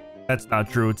here. That's not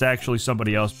true. It's actually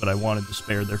somebody else, but I wanted to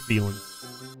spare their feelings.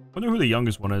 I wonder who the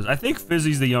youngest one is. I think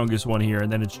Fizzy's the youngest one here,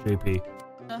 and then it's JP.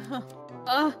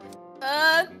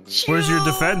 Where's your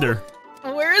defender?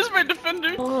 Where is my defender?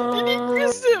 I need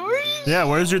Krista. Where is Yeah,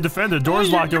 where's your defender?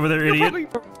 Door's locked over there, idiot.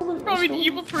 Probably the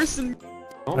evil person.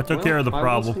 I took care of the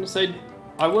problem.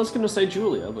 I was gonna say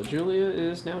Julia, but Julia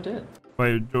is now dead.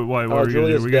 Wait, why? What are we gonna do?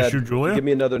 Julia's We gonna dead. shoot Julia? Give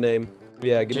me another name.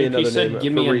 Yeah, give me JP another said, name.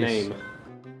 give for me a Reese. name.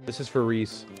 This is for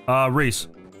Reese. Reese.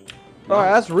 Oh, I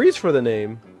asked Reese for the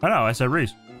name. I know, I said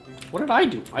Reese. What did I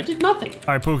do? I did nothing.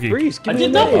 Alright, Pookie. Reese, give I me a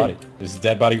did name. nothing. Body. There's a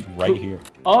dead body right here.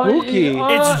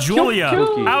 Pookie. It's Julia.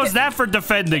 Pookie. How's that for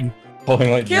defending?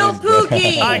 Holding like Kill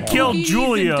Pookie! I killed Pookie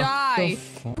Julia. Needs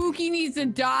to die. Pookie needs to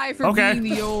die for Okay.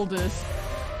 being the oldest.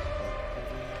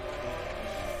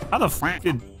 How the f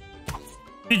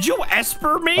did you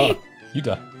esper me? Oh, you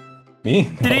die. Me?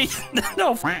 Did he?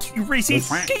 No, f you, Reese. He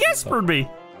fucking espered me.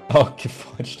 Oh, get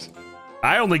fudged.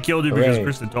 I only killed you because Hooray.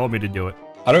 Kristen told me to do it.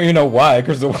 I don't even know why,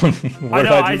 because the one. I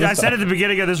know. I said at the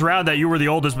beginning of this round that you were the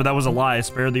oldest, but that was a lie. I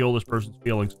spared the oldest person's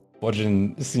feelings.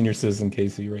 Watching senior citizen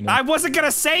Casey right now. I wasn't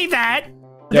gonna say that.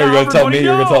 Yeah, Now you're gonna tell me. everybody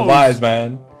You're gonna tell knows. lies,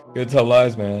 man. You're gonna tell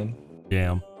lies, man.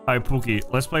 Damn. All right, Pookie.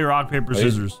 Let's play rock paper Ready?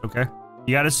 scissors. Okay.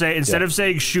 You gotta say instead of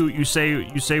saying shoot, you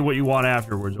say what you want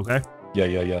afterwards. Okay.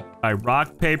 Yeah. All right.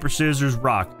 Rock paper scissors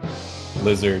rock.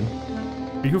 Lizard.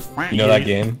 Are you know that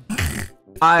game?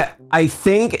 I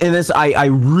think in this, I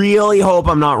really hope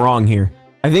I'm not wrong here.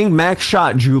 I think Max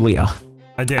shot Julia.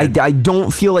 I did. I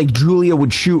don't feel like Julia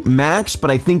would shoot Max, but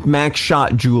I think Max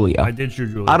shot Julia. I did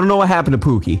shoot Julia. I don't know what happened to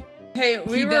Pookie. Hey,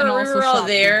 we He were then also all shot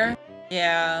there.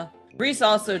 Yeah. Reese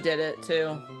also did it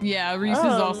too. Yeah, Reese is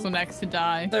also next to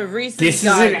die. So Reese This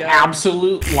is an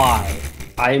absolute lie.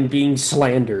 I am being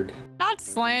slandered. Not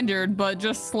slandered, but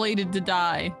just slated to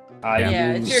die. I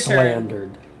am being it's your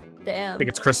slandered. Damn. I think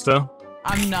it's Krista.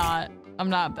 I'm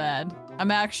not bad.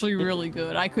 I'm actually really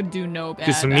good. I could do no bad.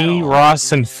 Because at me, all.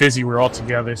 Ross, and Fizzy were all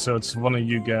together, so it's one of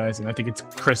you guys, and I think it's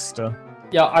Krista.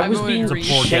 Yeah, I I'm was going being to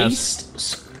Reese. chased.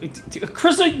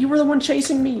 Krista, you were the one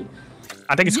chasing me.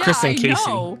 I think it's Yeah, Krista and I Casey.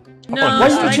 know. No, Why are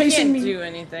you I chasing can't me? do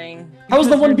anything. How's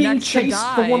the Because one you're being next to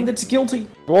chased the die. one that's guilty?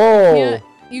 Whoa.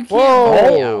 You can't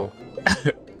vote me out.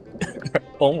 Whoa.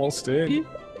 Almost did.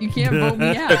 You can't vote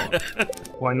me out.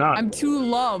 Why not? I'm too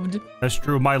loved. That's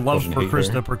true. My love Fucking for hate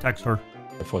her. Krista protects her.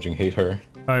 I fucking hate her.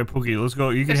 All right, Pookie. Let's go.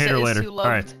 You can Krista hate her is later. too All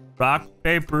right. loved. Rock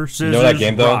paper scissors. You know that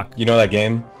game though? rock. You know that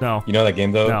game? No. You know that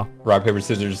game though? No. Rock, paper,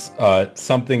 scissors,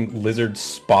 something lizard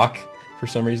Spock for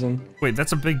some reason. Wait,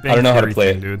 that's a Big Bang I don't know how to Theory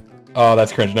play thing, it. dude. Oh,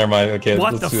 that's cringe. Never mind. Okay,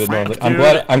 What let's the do it normally. fuck, I'm dude?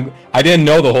 glad I didn't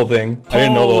know the whole thing. I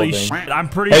didn't know the whole Holy thing. shit! I'm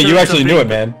pretty Hey, sure you it's a actually knew Big- it,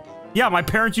 man. Yeah, my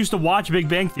parents used to watch Big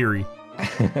Bang Theory.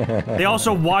 They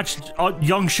also watched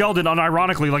Young Sheldon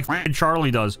unironically, like f***ing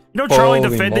Charlie does. You know Charlie Holy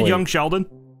defended moly. Young Sheldon?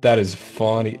 That is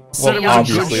funny. Said Well, it was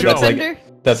a good obviously, show. that's Defender?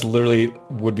 like that's literally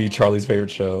would be Charlie's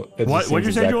favorite show. It What- just what'd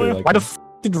you seems say, exactly Julia? like Why the him. f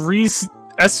did Reese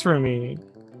S for me?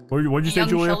 What'd you say, Young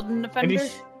Julia? Sheldon defender?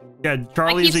 Yeah, I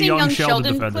Charlie keep is a seeing Young Young Sheldon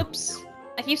Sheldon defender. clips.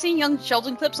 I keep seeing Young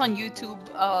Sheldon clips on YouTube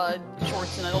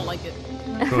shorts, and I don't like it.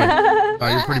 Good.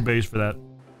 You're pretty base for that.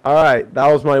 All right, that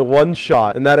was my one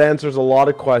shot, and that answers a lot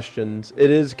of questions. It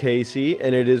is Casey,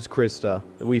 and it is Krista.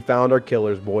 We found our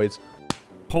killers, boys.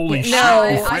 Holy shit! No,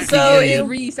 you I fucking so idiot. think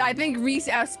Reese. I think Reese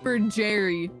espered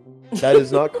Jerry. That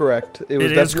is not correct. It was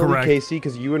It is definitely correct. Casey,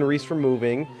 because you and Reese were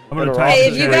moving. I'm gonna and talk Ross Hey, to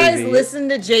is if you Jerry. guys crazy. listen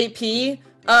to JP,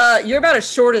 you're about as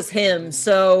short as him,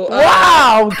 so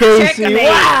Wow, Casey! checkmate.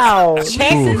 Wow!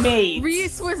 Checkmate.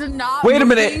 Reese was not. Wait a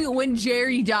minute. moving when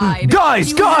Jerry died. Guys,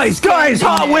 He was guys, just guys,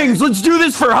 standing Hot there. Wings. Let's do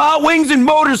this for Hot Wings and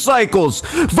motorcycles.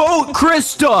 Vote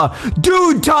Krista.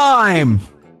 Dude time.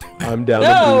 I'm down to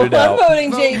No, boot it I'm out.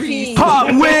 voting Vote JP. Reese. Hot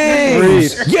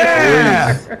Wings. Reese.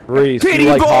 Yeah. Reese, Pity you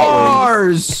like hot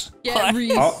bars. Yeah,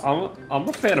 Reese. I'm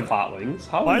a fan of hot wings.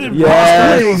 Hot Why wings did are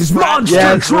Yes. Wings, monster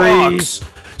Yes, trucks, Reese.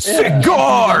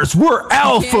 cigars. We're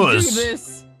Can't do alphas.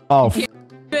 this. Oh,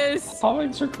 This. hot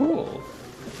wings are cool.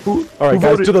 All right,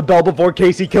 guys, to the bell before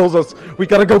Casey kills us. We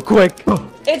gotta go quick.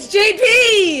 It's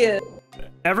JP.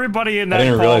 Everybody in I that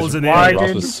didn't call realize was an Boss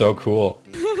idiot. was so cool.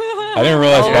 I didn't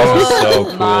realize Boss was so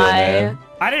cool, man.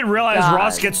 I didn't realize God.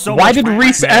 Ross gets so Why much did flack,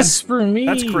 Reese man. Esper me?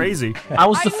 That's crazy. I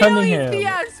was defending I knew him. he's the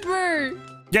expert.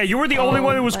 Yeah, you were the only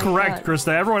one who was my correct, God. Krista.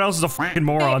 Everyone else is a fucking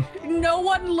moron. No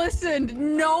one listened.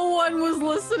 No one was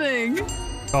listening.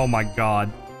 Oh my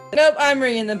god. Nope, I'm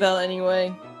ringing the bell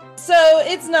anyway. So,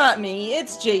 it's not me,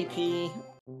 it's JP.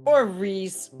 Or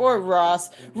Reese, or Ross.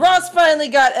 Ross finally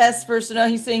got Esper, so now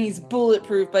he's saying he's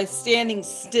bulletproof by standing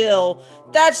still.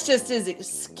 That's just his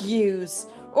excuse.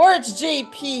 Or it's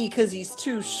JP because he's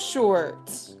too short.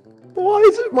 Why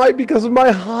is it Mike? Because of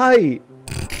my height.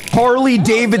 Harley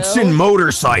Davidson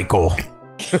motorcycle.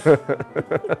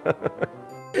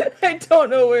 I don't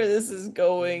know where this is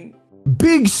going.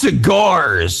 Big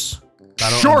cigars.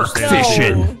 Shark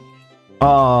fishing.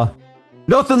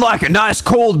 Nothing like a nice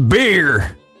cold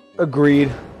beer.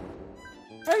 Agreed.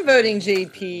 I'm voting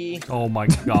JP. Oh my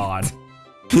god.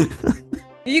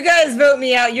 You guys vote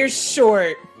me out, you're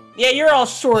short. Yeah, you're all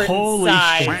short Holy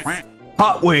inside. shit.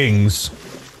 Hot wings.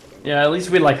 Yeah, at least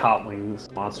we like hot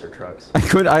wings, monster trucks.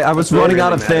 I was running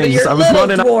out of But things. you're I was little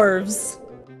running out. dwarves.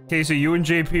 Okay, so you and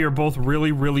JP are both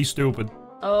really, really stupid.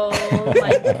 Oh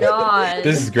my god.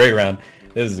 This is a great round.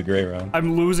 This is a great round.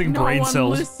 I'm losing No brain one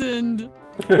cells. listened.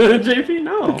 JP,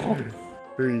 no.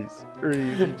 Reese.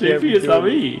 JP, it's not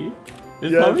me.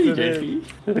 It's not me, JP.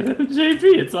 JP,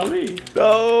 it's not me.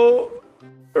 No.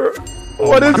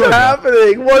 What is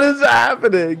happening? What is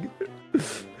happening?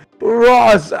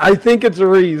 Ross, I think it's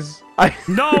Reese.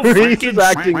 No, Reese freaking is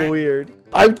acting weird.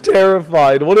 I'm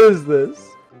terrified. What is this?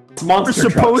 It's You're monster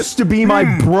supposed to be my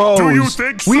bros. Do you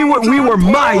think we were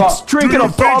mates drinking Do a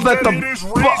you pub think at that it is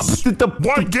Reese? the.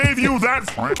 What gave you that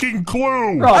fucking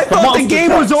clue? I thought the game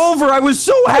was over. I was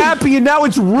so happy, and now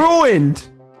it's ruined.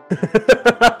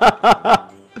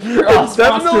 It's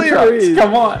definitely Reese.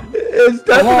 Come on. It's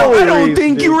definitely I don't Reese,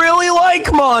 think dude. you really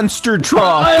like monster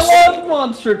trucks. I love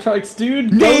monster trucks,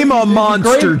 dude. Name a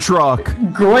monster truck.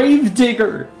 Grave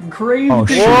digger. Grave Oh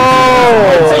digger. shoot!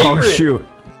 Whoa. Oh shoot!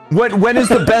 When is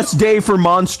the best day for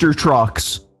monster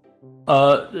trucks?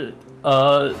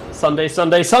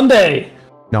 Sunday.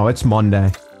 No, it's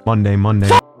Monday. Monday.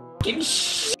 Fucking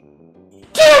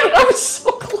Dude, I was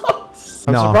so close.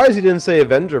 I'm No. surprised he didn't say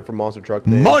Avenger for Monster Truck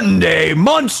Day. Monday,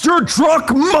 Monster Truck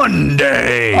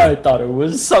Monday. I thought it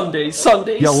was Sunday.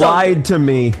 You lied to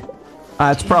me.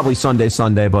 It's probably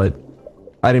Sunday, but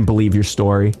I didn't believe your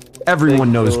story.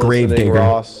 Everyone knows Gravedigger.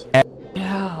 Ross.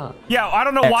 Yeah, I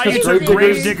don't know why you took Gravedigger.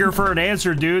 Gravedigger for an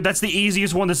answer, dude. That's the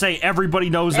easiest one to say. Everybody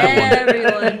knows that one.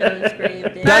 Everyone knows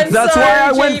Gravedigger. That's sorry, why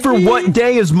I went for JP. what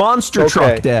day is Monster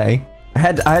Truck Day. I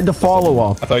had to follow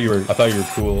up. I thought you were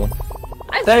cool.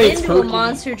 I've Thanks, been to a Pookie.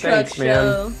 monster truck Thanks, man.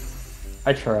 show.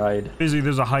 I tried. Busy,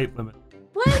 there's a height limit.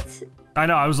 What? I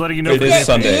know, I was letting you know. It is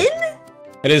Sunday.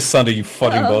 It is Sunday, you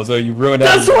fucking bozo. You ruined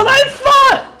That's everything. what I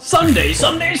thought! Sunday.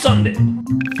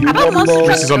 How about monster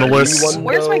Reese is on the list.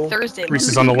 Where's my Thursday? Reese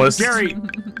is on the list. Gary,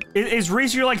 is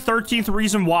Reese your like 13th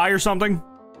reason why or something?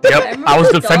 Yep, I was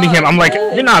defending him. I'm like,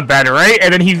 you're not bad, right?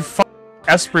 And then he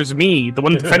espers me, the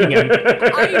one defending him.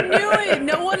 I knew it.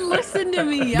 No one listened to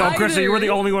me. No, either. Krista, you were the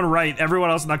only one right. Everyone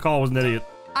else in that call was an idiot.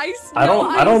 I don't know.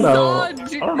 I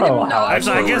don't know how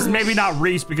Actually, I guess works. maybe not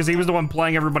Reese because he was the one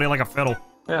playing everybody like a fiddle.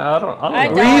 Yeah, I don't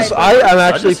know. Reese, I am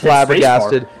actually just hit spacebar.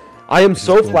 flabbergasted. I am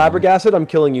so flabbergasted. I'm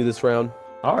killing you this round.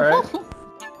 All right.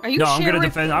 Are you No, I'm sharing?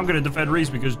 gonna defend Reese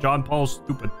because John Paul's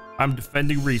stupid. I'm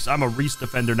defending Reese. I'm a Reese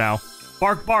defender now.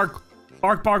 Bark, bark,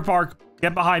 bark, bark, bark.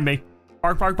 Get behind me.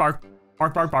 Bark, bark, bark,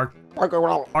 bark, bark, bark. Bark,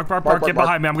 bark, bark. Get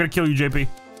behind me. I'm gonna kill you, JP.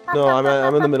 No,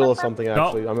 I'm in the middle of something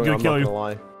actually. I'm gonna kill not you. gonna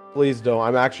lie. Please don't.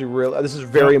 I'm actually real. This is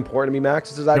very important to me, Max.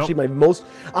 This is actually my most.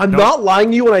 I'm Nope. not lying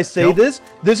to you when I say Nope. this.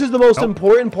 This is the most Nope.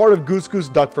 important part of Goose Goose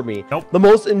Duck for me. Nope. The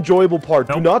most enjoyable part.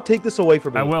 Do Nope. not take this away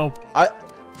from me. I will.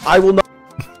 I will not.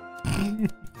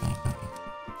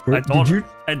 I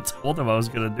told him I was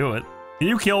gonna do it. Can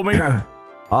you kill me?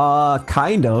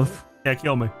 Kind of. Yeah,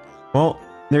 kill me. Well,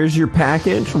 there's your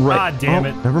package. Right. God damn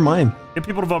it. Never mind. Get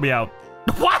people to vote me out.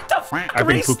 What the f? I think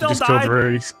Reese Pookie still just killed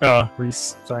died?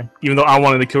 Reese. Sorry. Even though I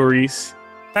wanted to kill Reese.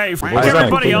 Hey, for Why is that everybody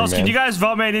including, else, man? can you guys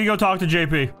vote me? I need to go talk to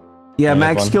JP. Yeah, Yeah,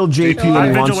 Max fun. killed JP I'm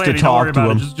and wants to vigilante, don't worry talk to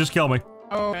about him. it. Just kill me.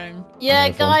 Okay. Yeah,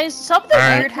 Yeah, fun. guys, something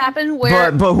Alright. weird happened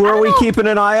where. But who I are don't we know. keeping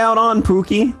an eye out on,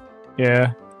 Pookie?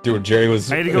 Yeah. Dude, Jerry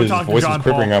was. I need to go His talk to voice John was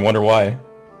quivering. Paul. I wonder why.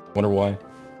 Wonder why.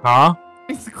 Huh?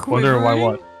 It's Wonder why quivering.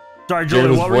 what? Sorry, Jerry's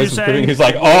Julia, what were you voice was quivering. saying? He's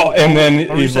like, oh, and then What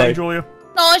were you he's saying, like, Julia?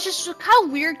 No, it's just kind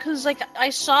of weird because like I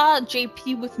saw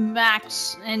JP with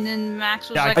Max, and then Max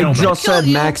was Yeah, I like, killed "I'm him. gonna Just kill said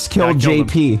you." Max killed Yeah, I killed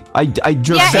JP. I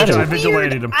just Yeah, said it's I it. weird.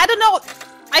 vigilanted him. I don't know.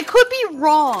 I could be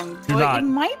wrong, You're but not. it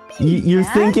might be. You're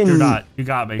Max. thinking. You're not. You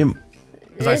got me.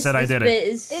 Because I said I did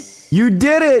it. You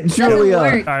did it, Julia. All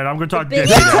right, I'm gonna talk to JP.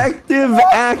 Detective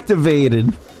activated.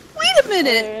 Wait a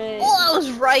minute. Oh, I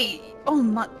was right. Oh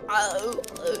my.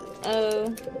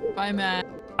 Bye, Matt.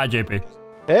 Hi, JP.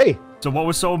 Hey. So what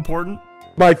was so important?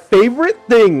 My favorite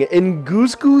thing in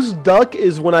Goose Goose Duck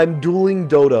is when I'm dueling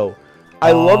Dodo.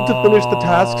 I love to finish the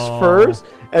tasks first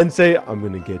and say, "I'm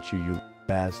gonna get you, you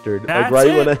bastard." That's like right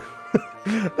it? when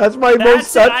I. That's my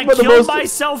most. That's That's it. what I the killed most.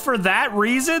 myself for that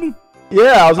reason.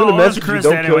 Yeah, I was gonna message Chris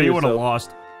you. Don't anyway. kill You would have yourself.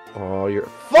 lost. Oh, you're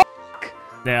fuck.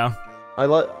 Yeah.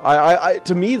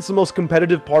 To me, it's the most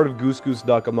competitive part of Goose Goose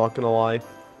Duck. I'm not gonna lie.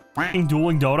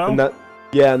 Dueling Dodo.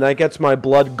 And that gets my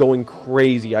blood going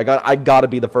crazy. I gotta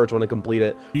be the first one to complete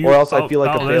it, or else I feel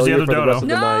like a there's the failure other for the Dodo. rest of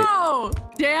the night. No!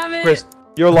 Damn it! Chris,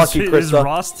 you're lucky, Is Krista.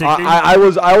 Ross ticking? I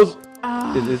was.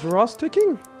 Is Ross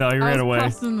ticking? No, he ran away. I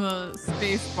was pressing the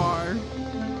space bar.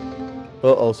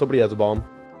 Uh-oh, somebody has a bomb.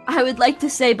 I would like to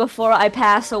say before I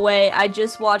pass away, I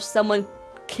just watched someone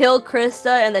kill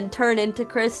Krista and then turn into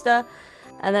Krista,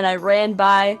 and then I ran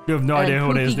by. You have no and idea then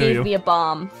who it is, Pookie do gave you? me a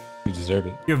bomb. You deserve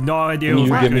it. You have no idea Can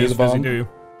who you give me the Fizzy, bomb? do you?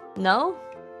 No?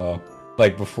 Oh,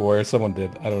 like before someone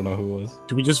did. I don't know who it was.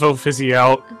 Do we just vote Fizzy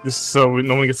out just so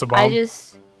no one gets a bomb? I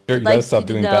just Sure, would you gotta like stop you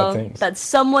to doing know bad things. that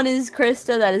someone is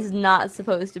Krista that is not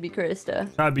supposed to be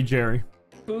Krista. That'd be Jerry.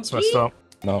 That's messed up.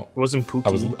 No, it wasn't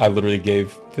Pookie. I literally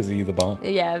gave Fizzy the bomb.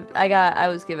 Yeah, I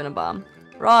was given a bomb.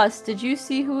 Ross, did you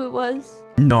see who it was?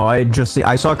 No, I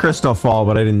saw Krista fall,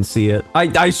 but I didn't see it.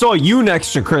 I saw you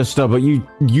next to Krista, but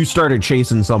you started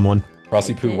chasing someone.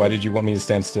 𝗚𝗏, why did you want me to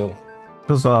stand still?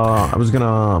 Because I was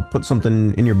gonna put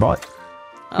something in your butt.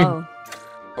 Oh.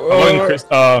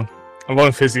 I'm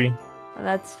voting Fizzy.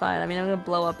 That's fine. I mean, I'm gonna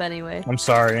blow up anyway. I'm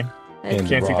sorry. It's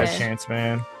Can't take that okay. chance,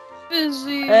 man.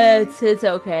 Fizzy. It's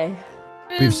okay.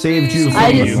 We've saved you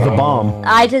from the bomb.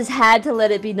 I just had to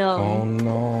let it be known. Oh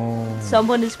no.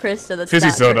 Someone is Krista. That's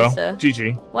FizzySoda. not Krista.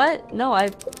 GG. What? No,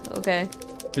 okay.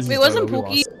 Wait, wasn't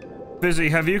Pookie? Fizzy,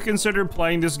 have you considered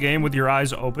playing this game with your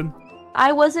eyes open?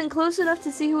 I wasn't close enough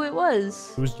to see who it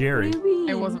was. It was Jerry. What do you mean?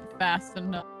 I wasn't fast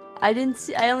enough. I didn't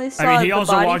see. I only saw. I mean, he the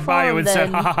also body walked by fall you and said,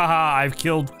 then- "Ha ha ha ha! I've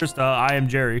killed Krista. I am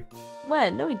Jerry."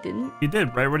 When? No, he didn't. He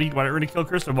did, right? When he killed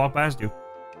Krista and walked past you.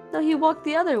 No, he walked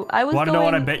the other. I was. Want to going... know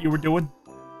what I bet you were doing?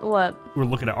 What? You were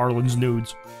looking at Arlen's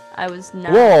nudes. I was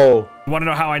not. Whoa! You want to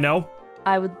know how I know?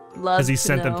 I would love. Because he to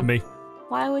sent them know. to me.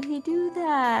 Why would he do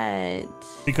that?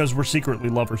 Because we're secretly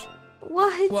lovers.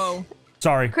 What? Whoa.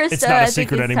 Sorry, Krista, it's not a I secret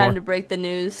think it's anymore. time to break the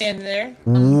news. In there.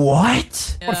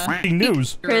 What? What fucking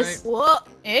news? Chris. What?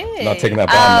 Hey. Not taking that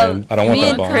bomb, man. I don't want me that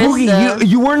and bomb. Chris- Pookie,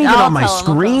 you weren't even I'll on my tell him, I'll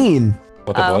tell him. screen.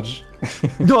 What the budge?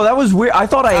 No, that was weird. I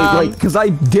thought because I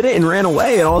did it and ran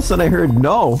away, and all of a sudden I heard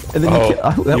no, and then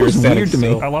that you were was standing weird to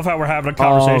me. I love how we're having a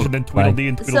conversation, then Tweedledee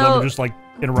and Tweedledum So- are just like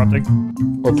interrupting.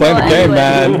 We're playing the game,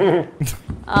 anyway.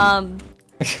 man.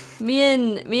 Me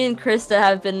and Krista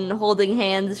have been holding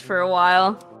hands for a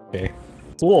while. Okay.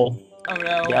 Cool. Oh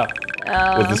no.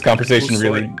 Yeah. Was this conversation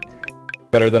really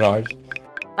better than ours?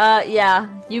 Yeah,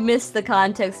 you missed the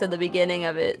context of the beginning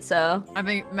of it, so I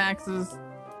think Max is.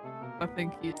 I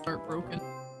think he's heartbroken.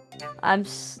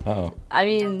 Oh. I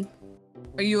mean,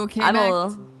 Are you okay, I'm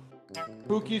Max?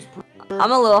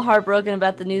 I'm a little heartbroken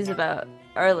about the news about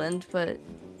Ireland, but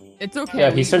It's okay. Yeah,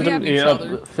 he we sent have him. each Yeah,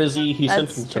 other. Fizzy. He sent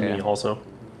That's him to true. me also.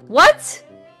 what?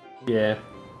 Yeah.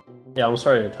 Yeah, I'm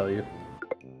sorry to tell you.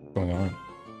 What's going on?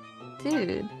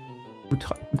 Dude.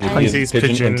 JP is He's pigeon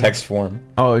in pigeon. text form.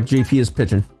 Oh, JP is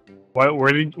pitching.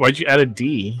 Why'd you add a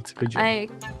D to pigeon?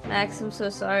 Max, I'm so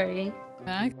sorry.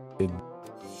 Max?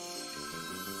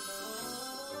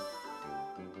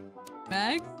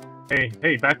 Max?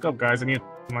 Hey, back up, guys. I need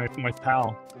my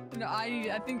pal. No,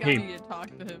 I think Hey. I need to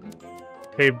talk to him.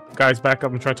 Hey, guys, back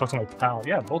up and try to talk to my pal.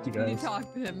 Yeah, both you You need guys. to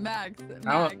talk to him, Max.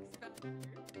 I'll- Max.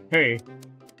 Hey,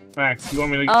 Max, you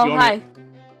want me to? Oh, you want hi. Me,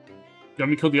 you want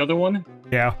me to kill the other one?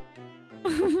 Yeah.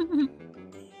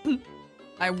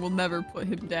 I will never put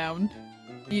him down.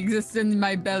 He exists in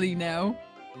my belly now.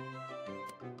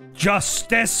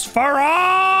 Justice for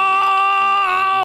all!